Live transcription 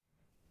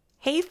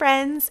Hey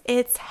friends,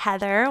 it's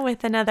Heather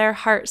with another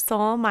Heart,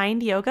 Soul,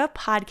 Mind Yoga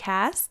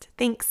podcast.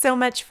 Thanks so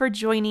much for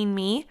joining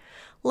me.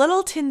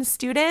 Littleton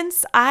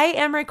students, I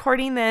am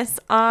recording this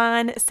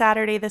on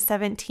Saturday the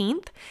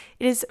 17th.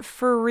 It is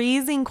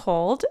freezing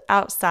cold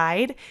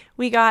outside.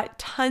 We got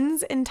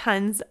tons and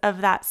tons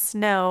of that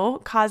snow,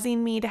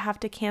 causing me to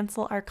have to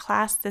cancel our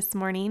class this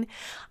morning.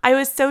 I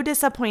was so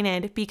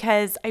disappointed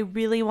because I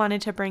really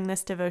wanted to bring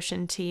this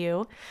devotion to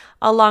you,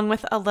 along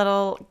with a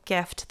little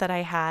gift that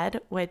I had,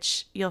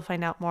 which you'll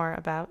find out more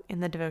about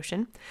in the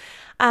devotion.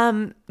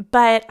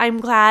 But I'm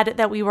glad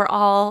that we were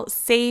all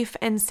safe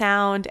and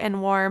sound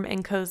and warm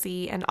and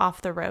cozy and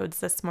off the roads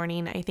this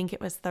morning. I think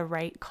it was the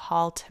right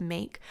call to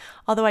make,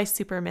 although I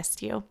super missed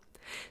you.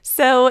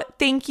 So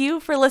thank you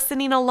for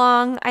listening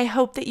along. I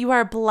hope that you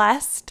are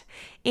blessed.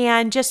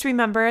 And just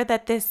remember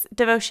that this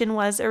devotion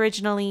was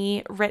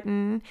originally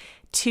written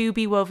to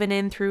be woven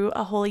in through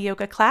a holy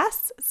yoga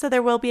class. So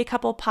there will be a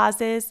couple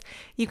pauses.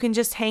 You can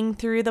just hang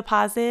through the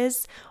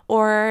pauses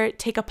or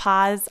take a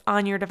pause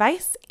on your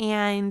device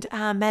and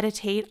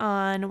meditate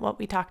on what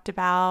we talked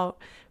about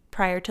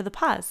prior to the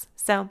pause.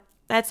 So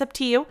that's up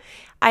to you.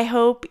 I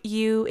hope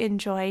you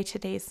enjoy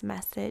today's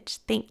message.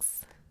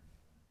 Thanks.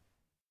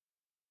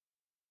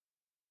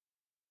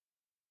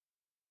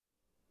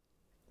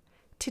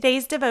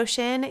 Today's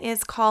devotion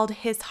is called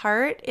His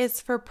Heart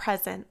is for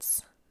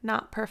Presence,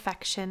 Not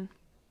Perfection.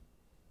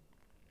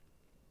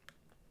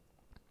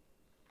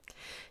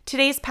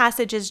 Today's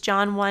passage is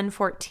John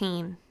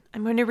 1:14.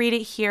 I'm going to read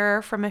it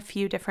here from a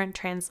few different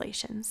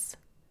translations.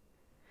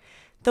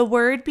 The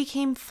Word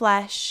became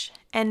flesh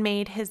and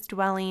made his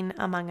dwelling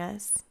among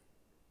us.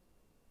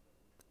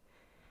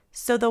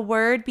 So the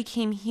Word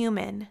became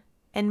human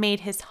and made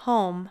his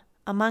home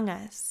among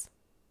us.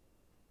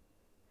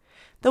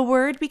 The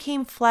Word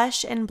became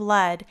flesh and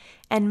blood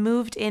and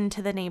moved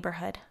into the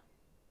neighborhood.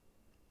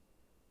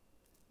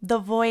 The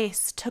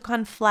voice took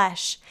on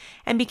flesh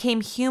and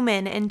became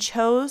human and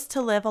chose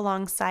to live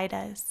alongside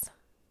us.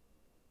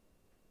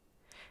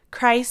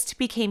 Christ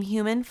became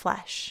human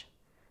flesh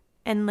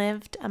and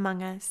lived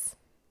among us.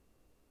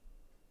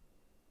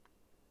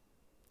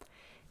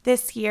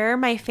 This year,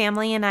 my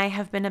family and I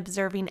have been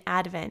observing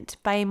Advent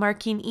by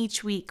marking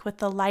each week with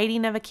the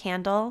lighting of a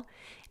candle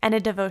and a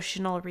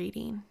devotional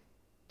reading.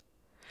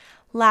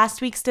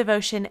 Last week's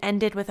devotion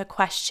ended with a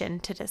question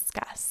to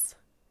discuss.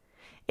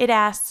 It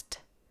asked,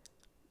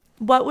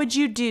 what would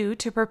you do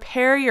to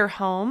prepare your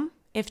home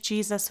if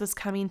Jesus was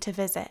coming to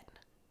visit?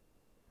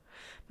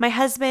 My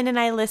husband and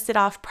I listed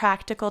off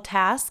practical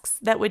tasks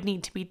that would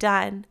need to be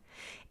done,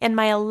 and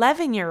my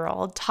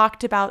 11-year-old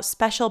talked about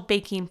special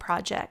baking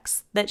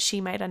projects that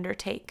she might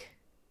undertake.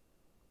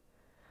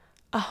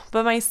 Oh,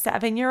 but my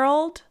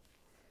 7-year-old,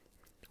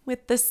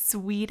 with the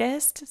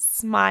sweetest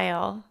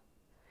smile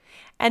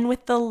and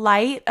with the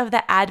light of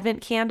the Advent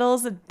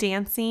candles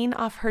dancing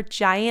off her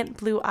giant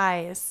blue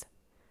eyes,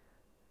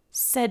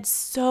 said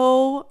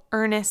so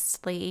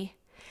earnestly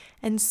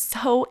and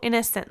so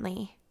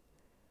innocently,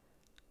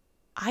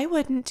 I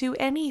wouldn't do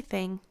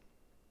anything.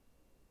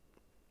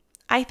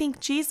 I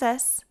think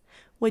Jesus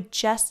would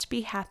just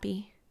be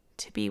happy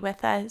to be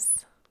with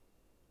us.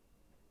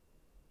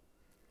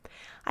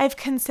 I've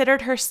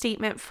considered her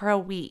statement for a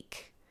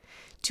week.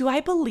 Do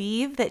I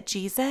believe that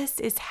Jesus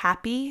is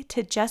happy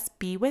to just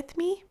be with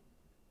me?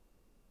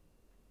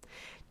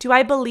 Do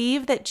I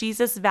believe that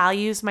Jesus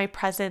values my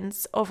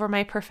presence over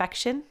my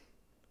perfection?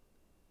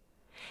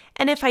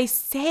 And if I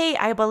say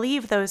I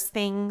believe those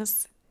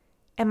things,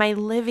 am I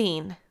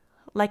living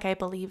like I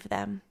believe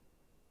them?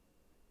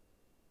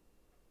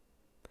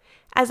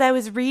 As I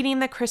was reading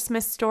the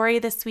Christmas story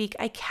this week,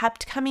 I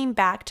kept coming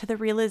back to the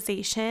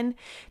realization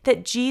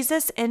that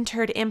Jesus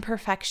entered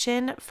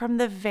imperfection from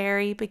the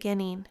very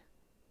beginning.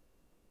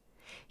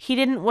 He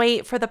didn't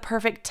wait for the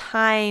perfect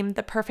time,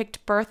 the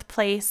perfect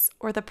birthplace,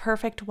 or the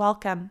perfect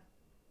welcome.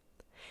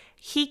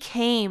 He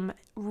came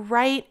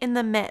right in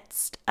the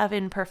midst of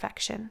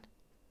imperfection.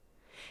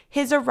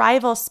 His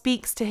arrival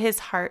speaks to his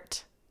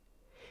heart,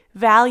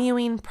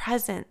 valuing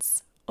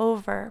presence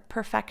over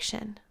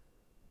perfection.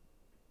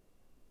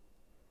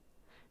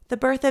 The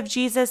birth of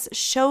Jesus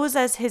shows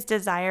us his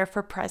desire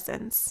for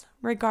presence,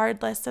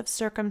 regardless of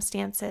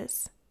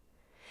circumstances.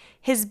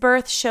 His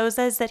birth shows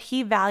us that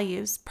he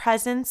values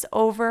presence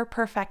over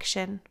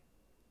perfection.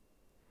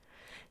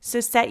 So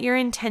set your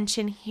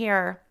intention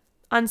here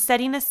on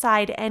setting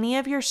aside any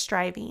of your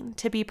striving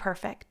to be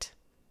perfect,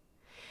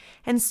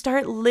 and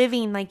start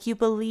living like you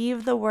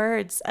believe the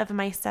words of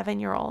my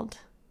 7-year-old.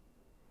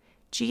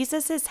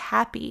 Jesus is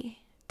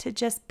happy to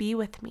just be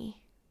with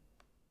me.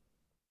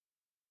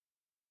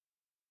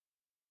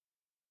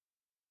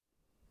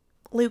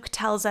 Luke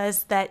tells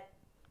us that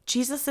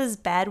Jesus'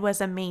 bed was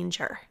a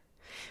manger,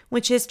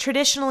 which is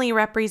traditionally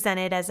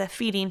represented as a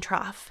feeding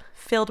trough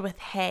filled with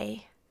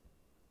hay.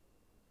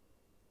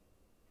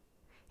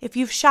 If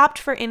you've shopped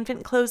for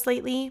infant clothes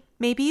lately,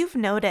 maybe you've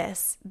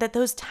noticed that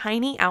those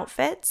tiny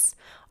outfits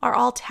are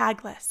all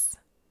tagless.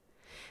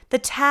 The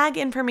tag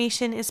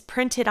information is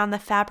printed on the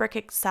fabric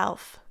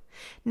itself,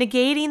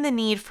 negating the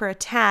need for a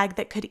tag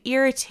that could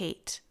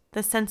irritate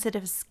the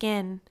sensitive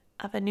skin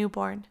of a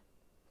newborn.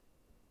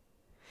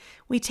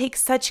 We take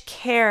such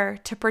care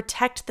to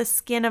protect the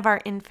skin of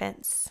our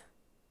infants.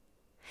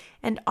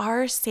 And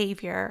our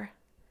Savior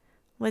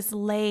was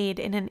laid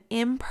in an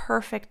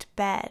imperfect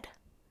bed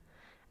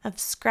of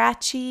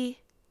scratchy,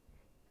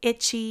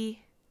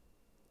 itchy,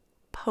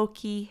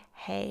 pokey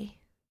hay.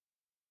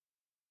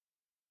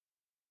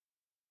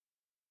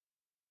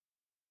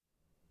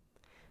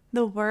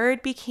 The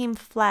Word became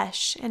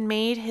flesh and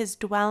made his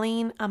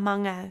dwelling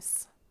among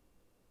us.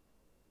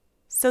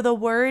 So the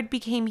Word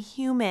became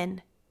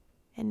human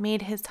and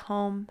made his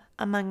home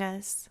among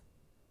us.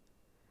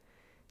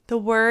 The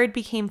Word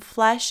became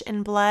flesh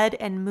and blood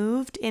and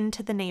moved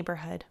into the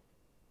neighborhood.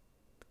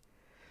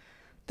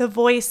 The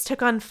voice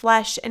took on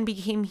flesh and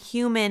became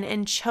human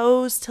and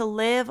chose to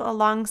live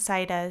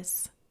alongside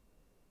us.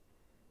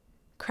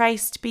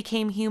 Christ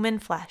became human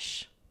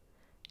flesh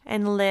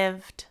and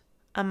lived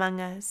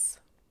among us.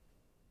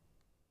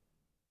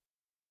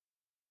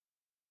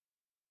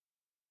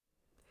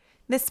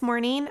 This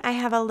morning, I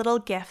have a little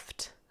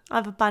gift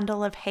of a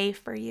bundle of hay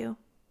for you.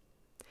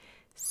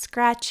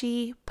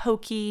 Scratchy,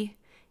 pokey,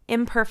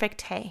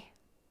 imperfect hay.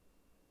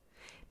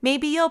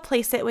 Maybe you'll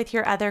place it with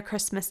your other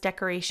Christmas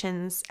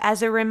decorations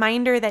as a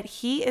reminder that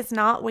He is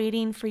not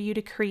waiting for you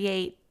to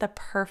create the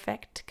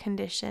perfect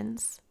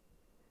conditions.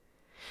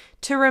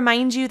 To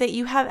remind you that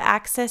you have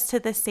access to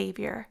the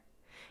Savior,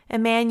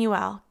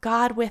 Emmanuel,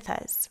 God with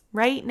us,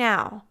 right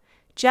now,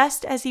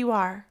 just as you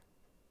are.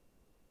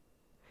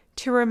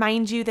 To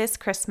remind you this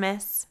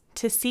Christmas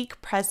to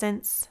seek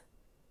presence,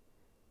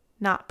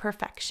 not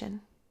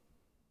perfection.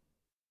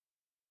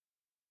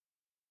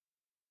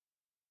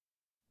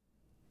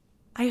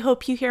 I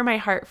hope you hear my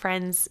heart,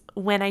 friends,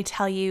 when I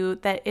tell you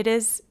that it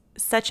is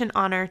such an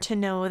honor to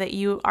know that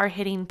you are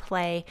hitting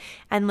play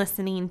and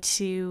listening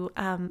to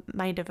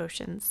my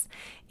devotions.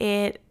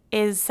 It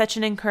is such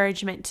an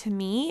encouragement to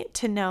me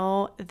to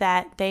know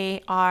that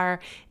they are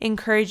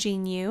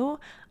encouraging you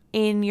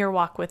in your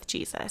walk with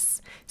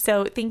Jesus.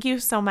 So thank you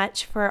so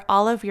much for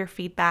all of your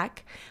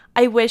feedback.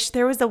 I wish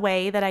there was a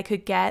way that I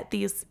could get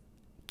these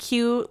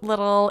cute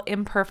little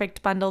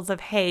imperfect bundles of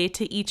hay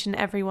to each and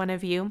every one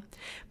of you.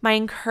 My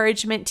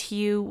encouragement to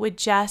you would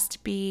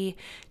just be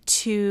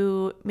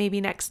to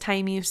maybe next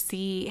time you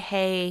see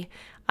hay,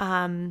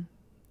 to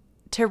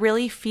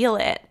really feel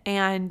it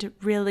and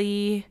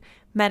really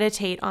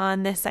meditate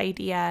on this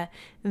idea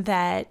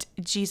that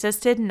Jesus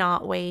did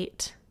not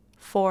wait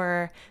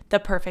for the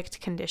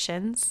perfect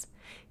conditions.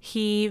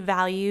 He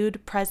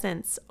valued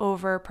presence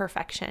over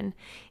perfection,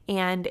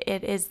 and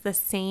it is the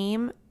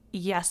same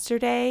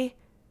yesterday,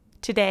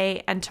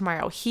 today, and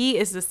tomorrow. He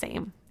is the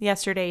same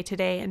yesterday,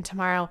 today, and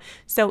tomorrow.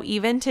 So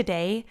even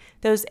today,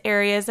 those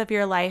areas of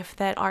your life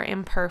that are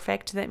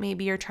imperfect, that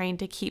maybe you're trying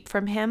to keep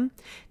from Him,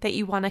 that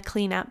you want to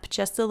clean up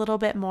just a little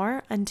bit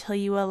more until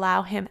you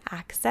allow Him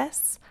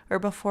access, or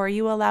before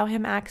you allow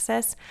Him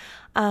access,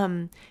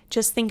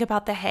 just think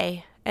about the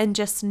hay and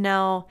just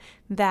know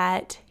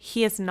that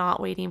He is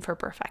not waiting for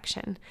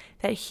perfection,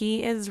 that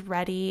He is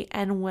ready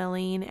and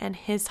willing, and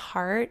His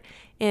heart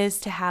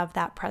is to have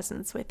that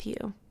presence with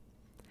you.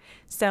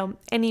 So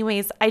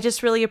anyways, I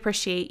just really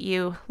appreciate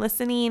you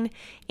listening,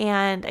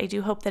 and I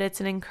do hope that it's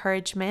an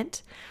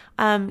encouragement.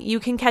 You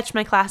can catch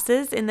my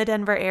classes in the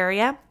Denver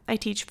area. I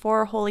teach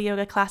 4 holy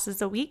yoga classes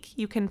a week.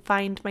 You can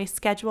find my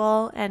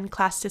schedule and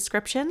class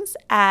descriptions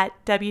at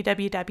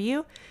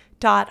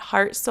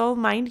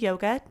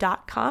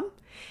www.heartsoulmindyoga.com.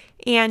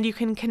 And you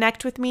can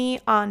connect with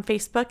me on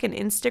Facebook and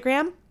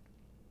Instagram.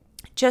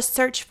 Just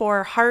search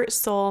for Heart,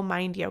 Soul,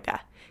 Mind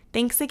Yoga.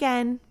 Thanks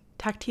again.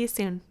 Talk to you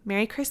soon.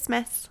 Merry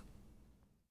Christmas.